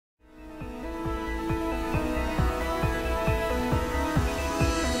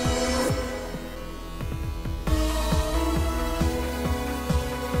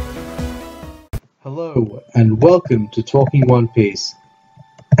Hello and welcome to Talking One Piece.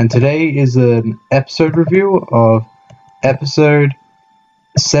 And today is an episode review of episode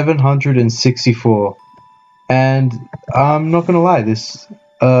 764. And I'm not gonna lie, this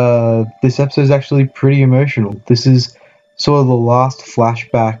episode is actually pretty emotional. This is sort of the last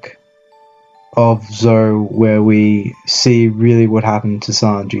flashback of Zou where we see really what happened to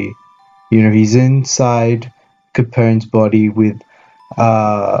Sanji. You know, he's inside Capone's body with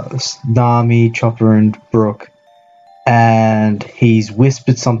Nami, Chopper, and Brook, and he's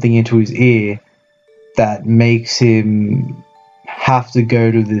whispered something into his ear that makes him have to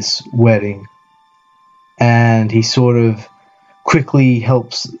go to this wedding, and he sort of quickly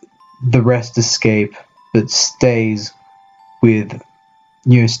helps the rest escape, but stays in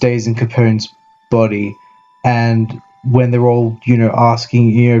Capone's body. And when they're all,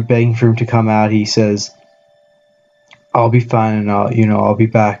 asking, begging for him to come out, he says, I'll be fine and I'll be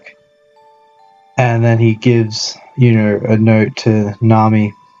back. And then he gives, a note to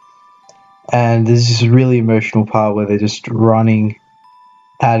Nami. And there's this really emotional part where they're just running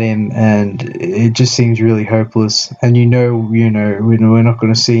at him and it just seems really hopeless. And we're not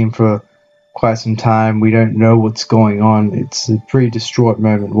going to see him for quite some time. We don't know what's going on. It's a pretty distraught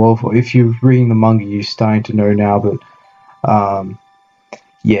moment. Well, if you're reading the manga, you're starting to know now, but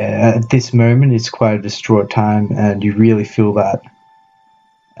at this moment, it's quite a distraught time, and you really feel that.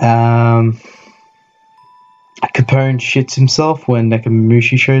 Capone shits himself when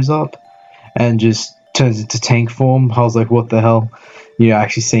Nekomamushi shows up, and just turns into tank form. I was like, what the hell?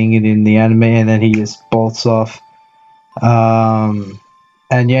 Actually seeing it in the anime, and then he just bolts off. Then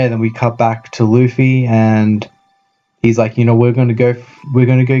we cut back to Luffy, and he's like, we're gonna go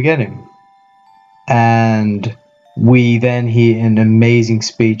get him. And we then hear an amazing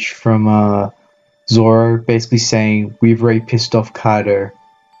speech from Zoro, basically saying, we've already pissed off Kaido.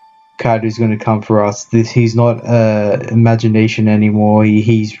 Kaido's going to come for us. He's not imagination anymore,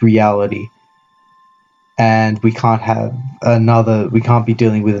 he's reality. And we can't be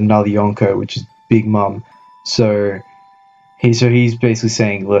dealing with another Yonko, which is Big Mom. So he's basically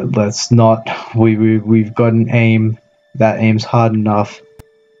saying, let's not, we've got an aim, that aim's hard enough.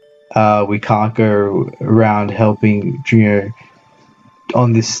 We can't go around helping,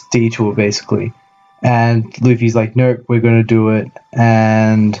 on this detour, basically. And Luffy's like, nope, we're going to do it.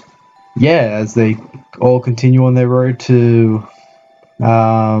 And as they all continue on their road to,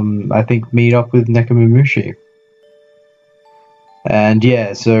 I think, meet up with Nekomamushi. And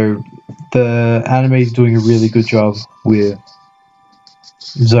so the anime is doing a really good job with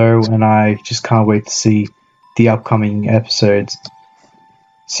Zou, and I just can't wait to see the upcoming episodes.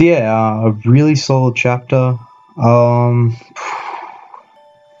 So a really solid chapter. A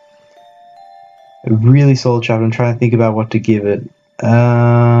really solid chapter. I'm trying to think about what to give it.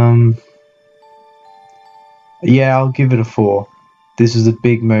 I'll give it a 4. This was a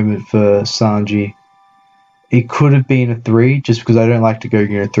big moment for Sanji. It could have been a 3, just because I don't like to go,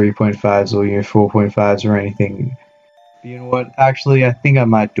 3.5s or 4.5s or anything. But you know what? Actually, I think I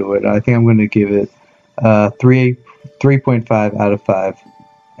might do it. I think I'm going to give it 3.5 out of 5.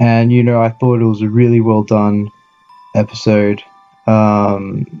 And I thought it was a really well done episode.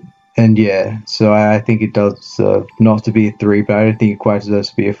 So I think it does deserve not to be a 3, but I don't think it quite deserves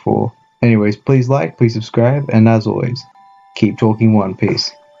to be a 4. Anyways, please like, please subscribe, and as always, keep talking One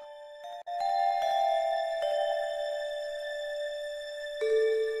Piece.